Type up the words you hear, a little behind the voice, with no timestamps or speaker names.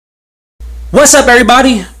What's up,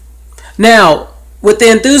 everybody? Now, with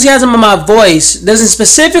the enthusiasm of my voice, doesn't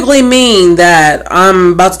specifically mean that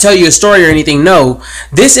I'm about to tell you a story or anything. No,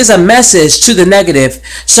 this is a message to the negative.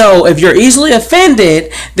 So if you're easily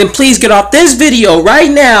offended, then please get off this video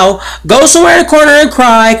right now. Go somewhere in the corner and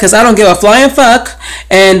cry, because I don't give a flying fuck.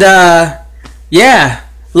 And yeah,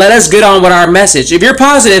 let us get on with our message. If you're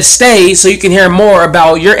positive, stay so you can hear more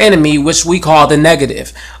about your enemy, which we call the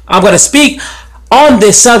negative. I'm going to speak on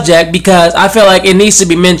this subject because I feel like it needs to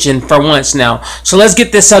be mentioned for once now. So let's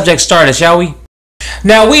get this subject started, shall we?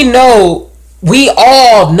 Now we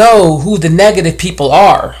all know who the negative people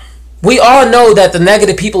are. We all know that the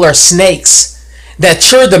negative people are snakes,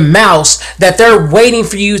 that you're the mouse, that they're waiting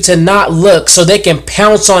for you to not look so they can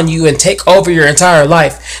pounce on you and take over your entire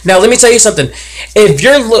life. Now let me tell you something. If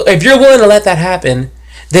you're willing to let that happen,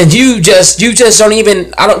 then you just don't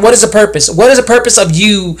even, what is the purpose? What is the purpose of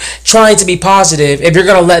you trying to be positive if you're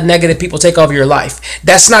going to let negative people take over your life?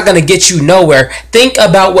 That's not going to get you nowhere. Think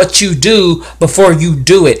about what you do before you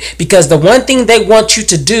do it. Because the one thing they want you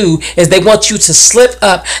to do is they want you to slip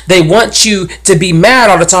up. They want you to be mad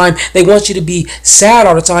all the time. They want you to be sad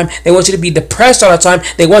all the time. They want you to be depressed all the time.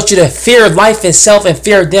 They want you to fear life itself and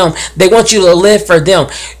fear them. They want you to live for them.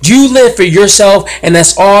 You live for yourself, and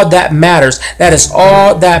that's all that matters. That is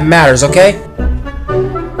all that matters, okay?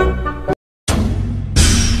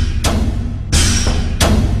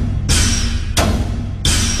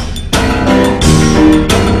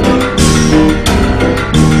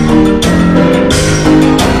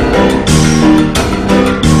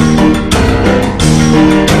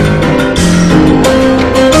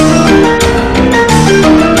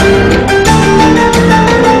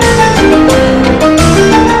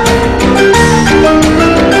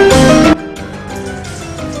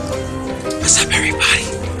 What's up, everybody?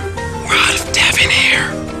 WorldOfDevin here.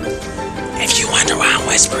 If you wonder why I'm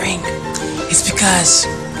whispering, it's because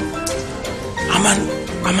I'm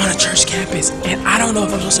on a church campus and I don't know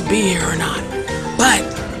if I'm supposed to be here or not. But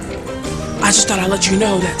I just thought I'd let you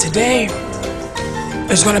know that today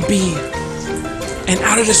there's gonna be an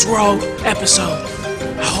out of this world episode.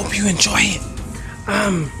 I hope you enjoy it.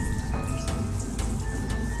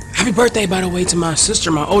 Happy birthday, by the way, to my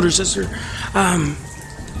sister, my older sister.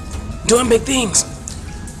 Doing big things.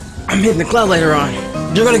 I'm hitting the club later on.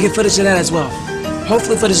 You're gonna get footage of that as well.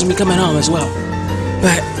 Hopefully footage will be coming home as well.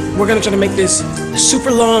 But we're gonna try to make this a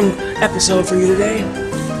super long episode for you today.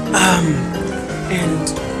 And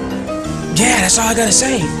yeah, that's all I gotta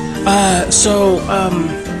say.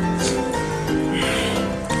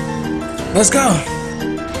 Let's go.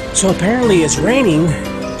 So apparently it's raining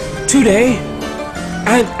today.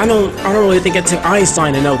 I don't really think it took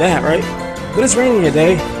Einstein to know that, right? But it's raining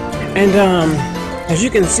today. And as you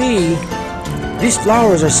can see, these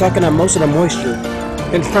flowers are sucking up most of the moisture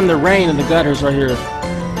and from the rain and the gutters right here.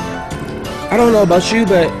 I don't know about you,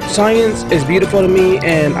 but science is beautiful to me,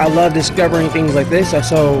 and I love discovering things like this.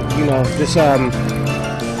 So, you know, this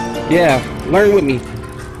yeah, learn with me.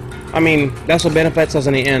 I mean, that's what benefits us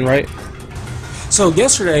in the end, right? So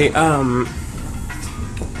yesterday, I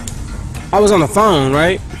was on the phone,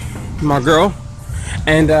 right, with my girl,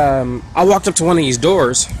 and I walked up to one of these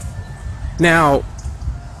doors. Now,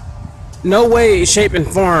 no way, shape, and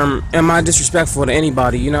form am I disrespectful to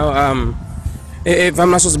anybody, you know. If I'm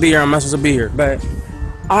not supposed to be here, I'm not supposed to be here. But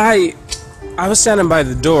I was standing by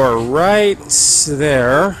the door right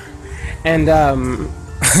there, and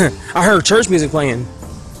I heard church music playing.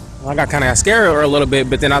 I got scared a little bit,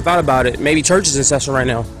 but then I thought about it. Maybe church is in session right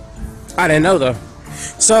now. I didn't know though.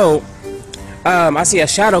 So I see a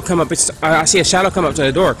shadow come up. I see a shadow come up to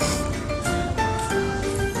the door.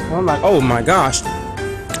 I'm like, oh my gosh,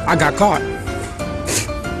 I got caught. I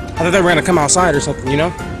thought they were gonna come outside or something, you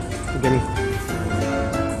know? Forgive me.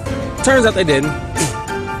 Turns out they didn't.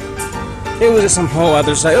 It was just some whole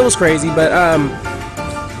other stuff. It was crazy, but I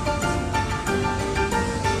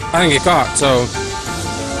didn't get caught, so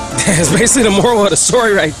that's basically the moral of the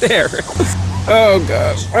story right there. Oh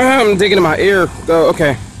gosh, I'm digging in my ear. Oh,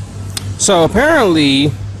 okay. So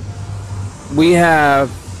apparently we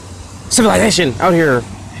have civilization out here.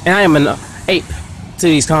 And I am an ape to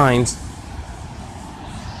these kinds.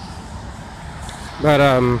 But,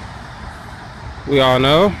 we all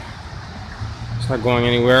know it's not going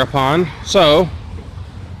anywhere upon. So,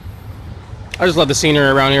 I just love the scenery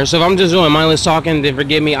around here. So if I'm just doing mindless talking, then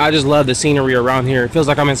forgive me. I just love the scenery around here. It feels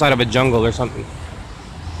like I'm inside of a jungle or something.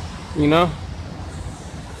 You know?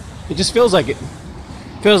 It just feels like it.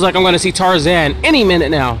 Feels like I'm going to see Tarzan any minute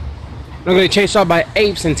now. I'm going to get chased out by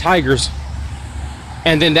apes and tigers.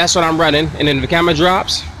 And then that's what I'm running. And then the camera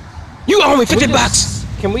drops. You owe me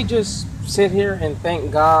 $50. Can we just sit here and thank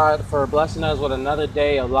God for blessing us with another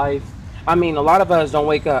day of life. I mean, a lot of us don't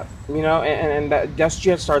wake up, you know, and that's what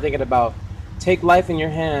you have to start thinking about. Take life in your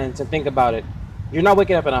hands and think about it. You're not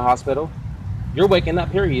waking up in a hospital. You're waking up,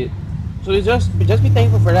 period. So just be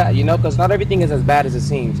thankful for that, you know, because not everything is as bad as it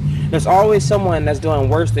seems. There's always someone that's doing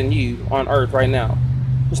worse than you on earth right now.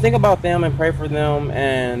 Just think about them and pray for them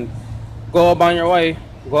and go up on your way.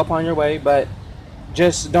 Go up on your way, but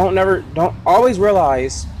just don't always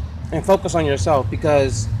realize and focus on yourself,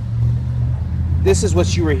 because this is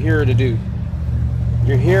what you were here to do.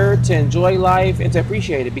 You're here to enjoy life and to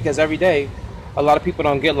appreciate it, because every day a lot of people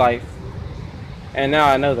don't get life, and now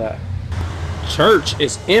I know that. Church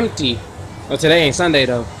is empty. Well, today ain't Sunday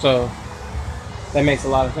though, so that makes a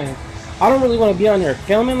lot of sense. I don't really want to be on here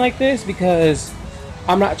filming like this because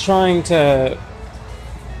I'm not trying to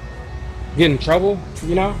get in trouble,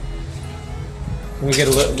 you know. Let me get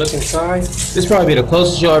a look inside. This probably be the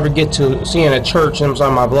closest you'll ever get to seeing a church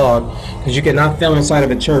inside my vlog, because you cannot film inside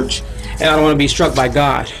of a church, and I don't want to be struck by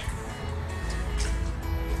God.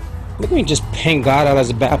 Look at me just paint God out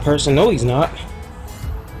as a bad person. No, he's not.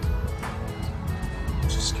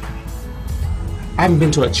 Just kidding. I haven't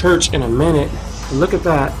been to a church in a minute. Look at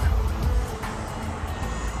that.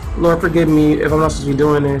 Lord, forgive me if I'm not supposed to be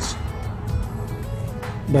doing this,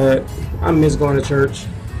 but I miss going to church.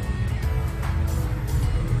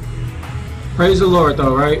 Praise the Lord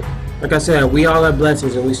though, right? Like I said, we all have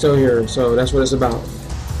blessings and we still here, so that's what it's about.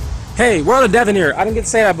 Hey, WorldOfDevin here. I didn't get to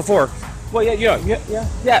say that before. Well, yeah,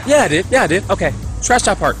 I did. Okay, scratch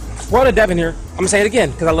that part. WorldOfDevin here. I'm gonna say it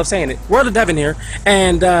again because I love saying it. WorldOfDevin here.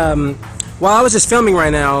 And while I was just filming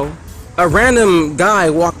right now, a random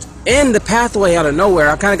guy walked in the pathway out of nowhere.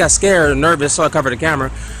 I kind of got scared and nervous, so I covered the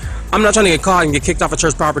camera. I'm not trying to get caught and get kicked off a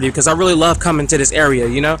church property, because I really love coming to this area,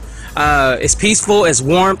 you know. It's peaceful, it's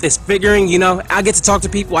warmth, it's figuring, you know. I get to talk to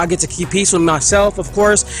people, I get to keep peace with myself, of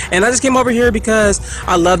course. And I just came over here because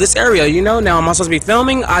I love this area, you know. Now, am I supposed to be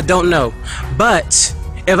filming? I don't know. But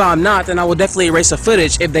if I'm not, then I will definitely erase the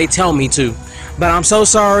footage if they tell me to. But I'm so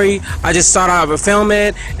sorry. I just thought I would film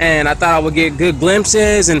it, and I thought I would get good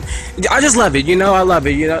glimpses, and I just love it, you know. I love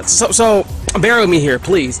it, you know. So bear with me here,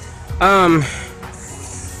 please.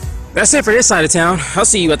 That's it for this side of town. I'll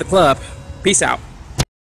see you at the club. Peace out.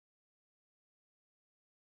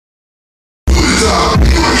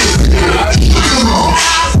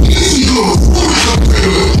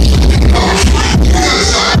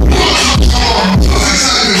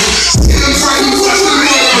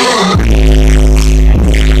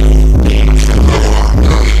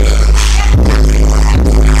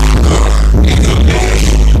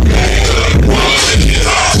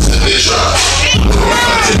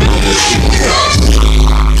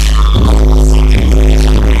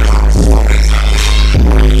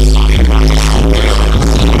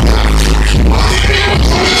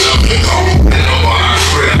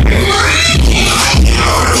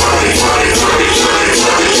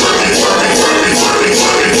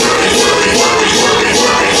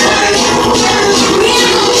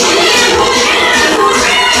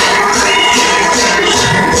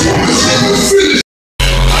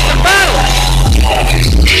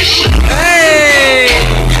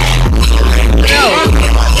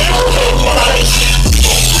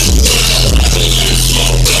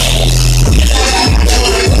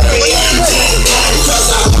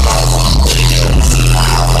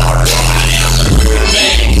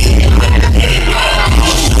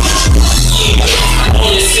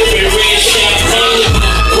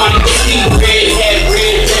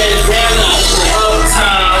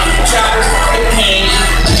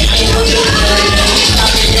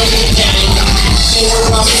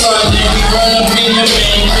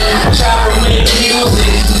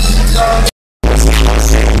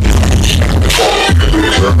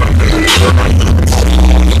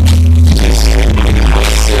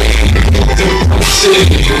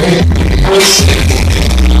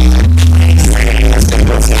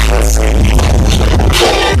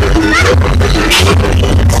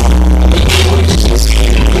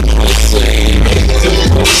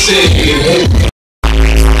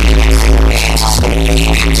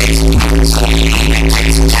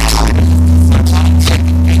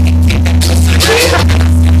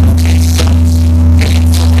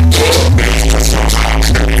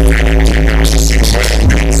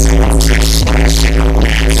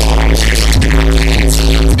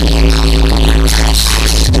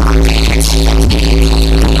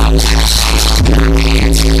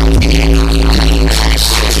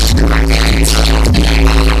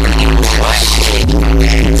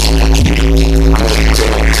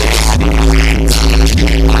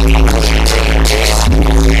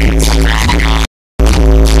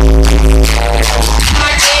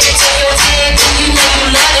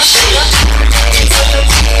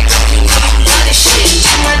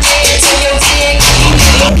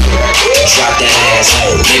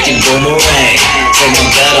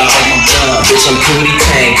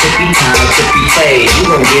 be time to be paid. You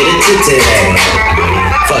gon' get it today.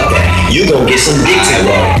 Fuck that. You gon' get some dick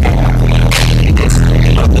today.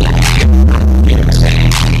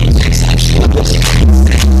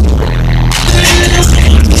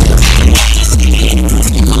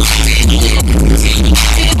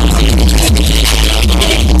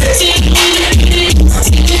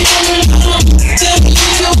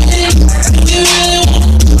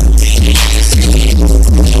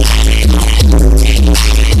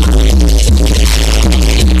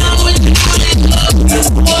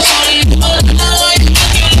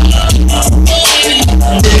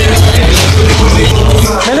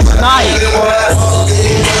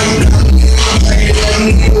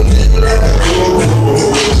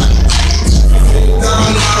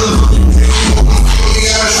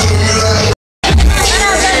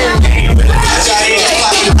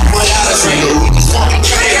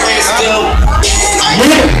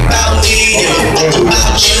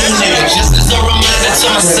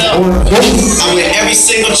 I'm with every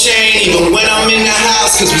single chain, even when I'm in the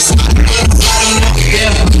house, cause we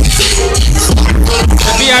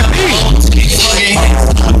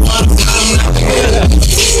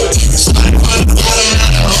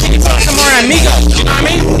Some more amigos, you know what I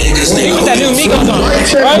mean? You put that new amigos on, right?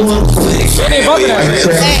 They bumping that.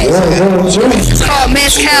 It's called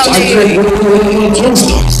Mezcal, G.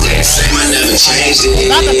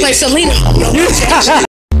 I'm gonna play Selena.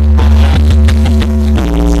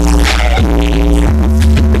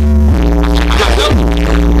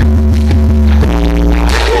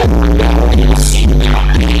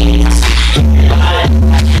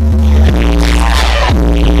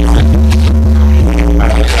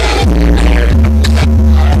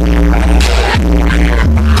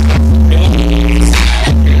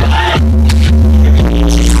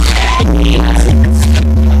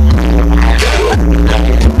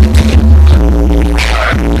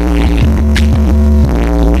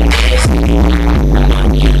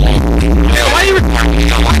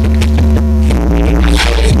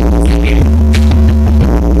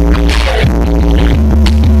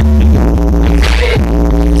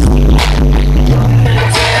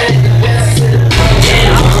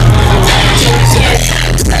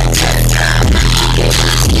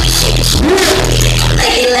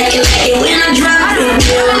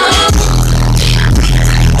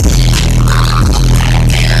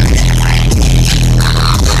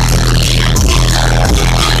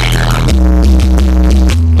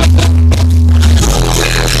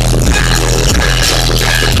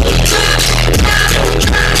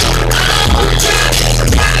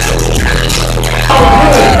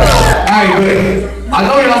 I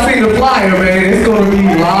know y'all seen the flyer, man. It's gonna be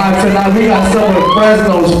live tonight. We got some of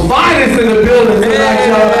Fresno's finest in the building tonight,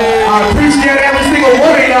 y'all. I appreciate every single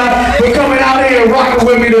one of y'all for coming out here and rocking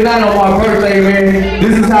with me tonight on my birthday, man.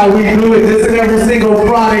 This is how we do it. This is every single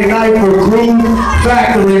Friday night for Groove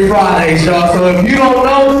Factory Fridays, y'all. So if you don't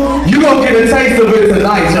know, you gonna get a taste of it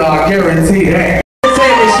tonight, y'all. I guarantee that.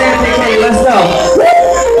 Champagne, let's go.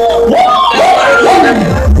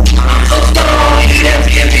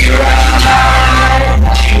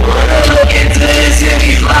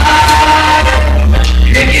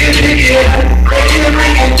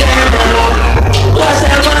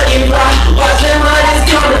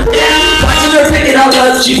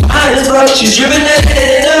 She's fine as fuck, she's dripping that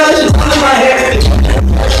head down, she's pulling my hair.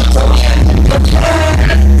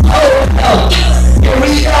 Here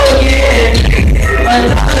we go again.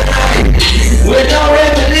 Another night with no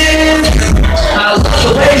reminiscence. I love the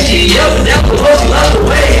way she yelled, that was what she loved the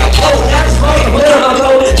way I post. I just fucking with her, I'm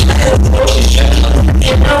going.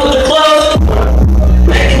 And I was the club,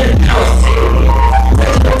 making the house,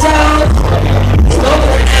 making the town,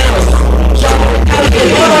 smoking animals, jumping out of the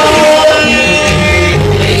bar.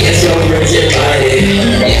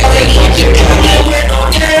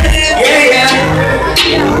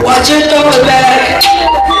 Watch it throw it back,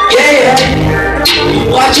 yeah.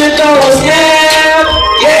 Watch it throw a snap,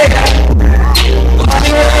 yeah. Watch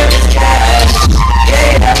it run this cash, yeah.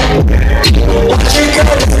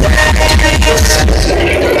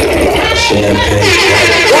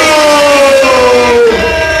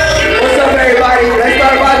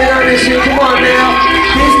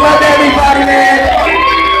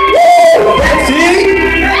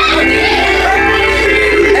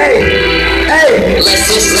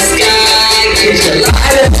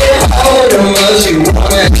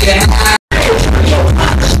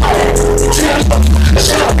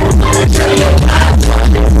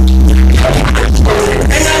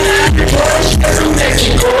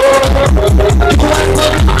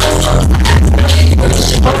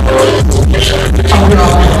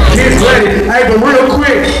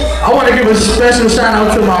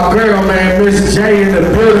 girl, man, Miss J in the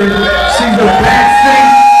building. She's a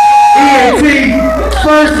backseat, ENT,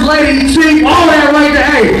 first lady, chief, all that right there.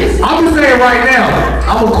 Hey, I'm gonna say it right now.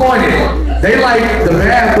 I'm gonna coin it. They like the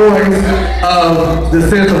bad boys of the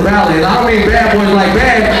Central Valley. And I don't mean bad boys like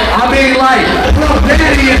bad. I mean like Puff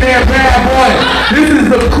Daddy and their bad boy. This is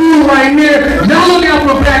the crew right here. Y'all look out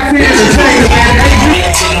for backseat and change,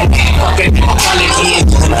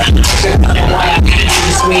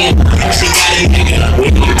 man.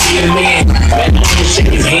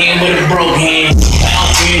 Shake his hand with a broke hand.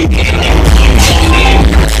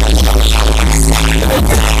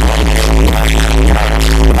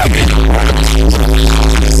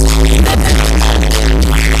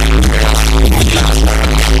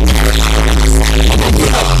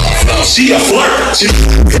 She a flirt.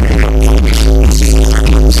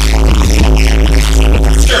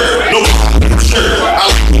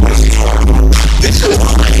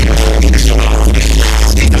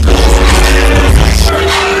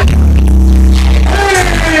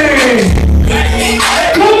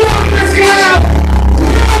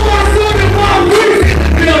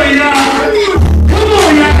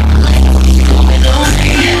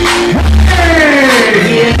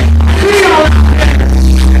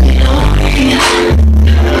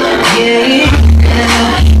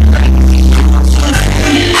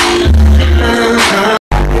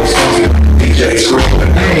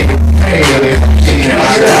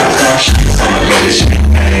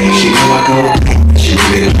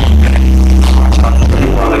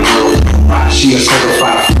 She a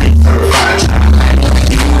certified.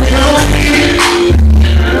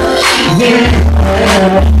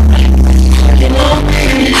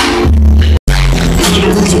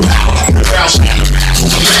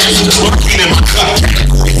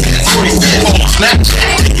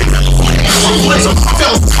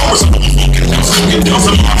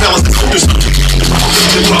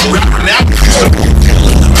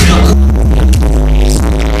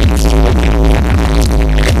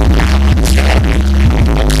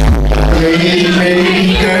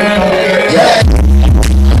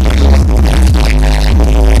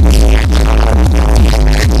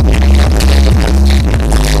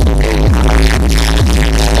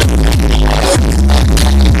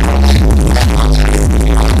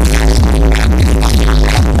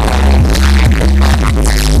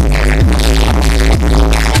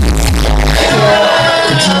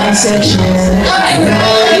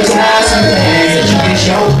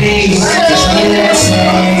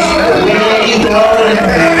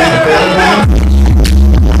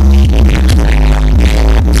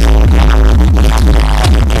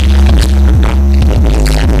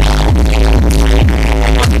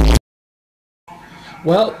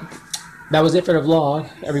 Well, that was it for the vlog,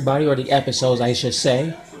 everybody, or the episodes, I should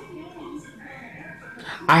say.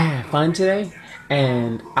 I had fun today,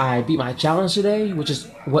 and I beat my challenge today, which is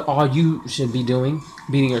what all you should be doing,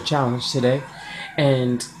 beating your challenge today.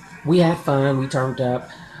 And we had fun, we turned up.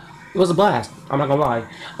 It was a blast, I'm not gonna lie.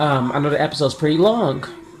 I know the episode's pretty long,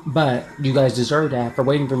 but you guys deserve that for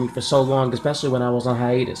waiting for me for so long, especially when I was on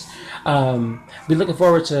hiatus. Be looking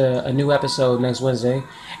forward to a new episode next Wednesday,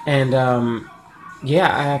 and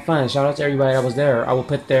yeah, I had fun. Shout out to everybody that was there. I will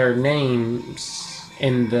put their names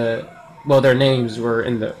in the, well, their names were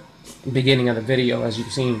in the beginning of the video, as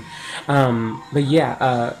you've seen. But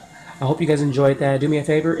yeah, I hope you guys enjoyed that. Do me a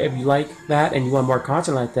favor, if you like that and you want more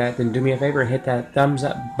content like that, then do me a favor and hit that thumbs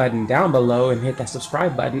up button down below and hit that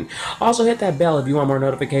subscribe button. Also hit that bell if you want more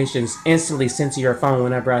notifications instantly sent to your phone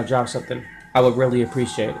whenever I drop something. I would really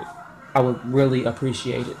appreciate it. I would really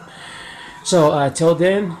appreciate it. So till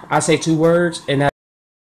then, I say 2 words, and that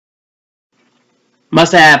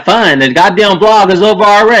must have had fun. The goddamn vlog is over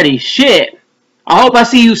already. Shit. I hope I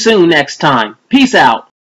see you soon next time. Peace out.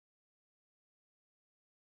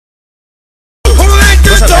 Who let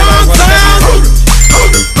the dogs out? Who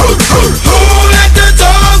let the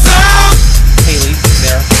dogs out? Haley,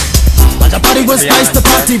 there. The party was nice, the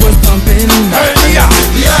party was pumping.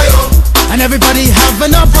 And everybody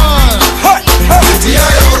having a fun.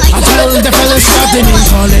 Until the fellas started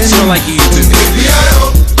calling. Still like you do.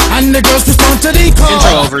 And the girls respond to the call.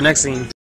 Intro over, next scene.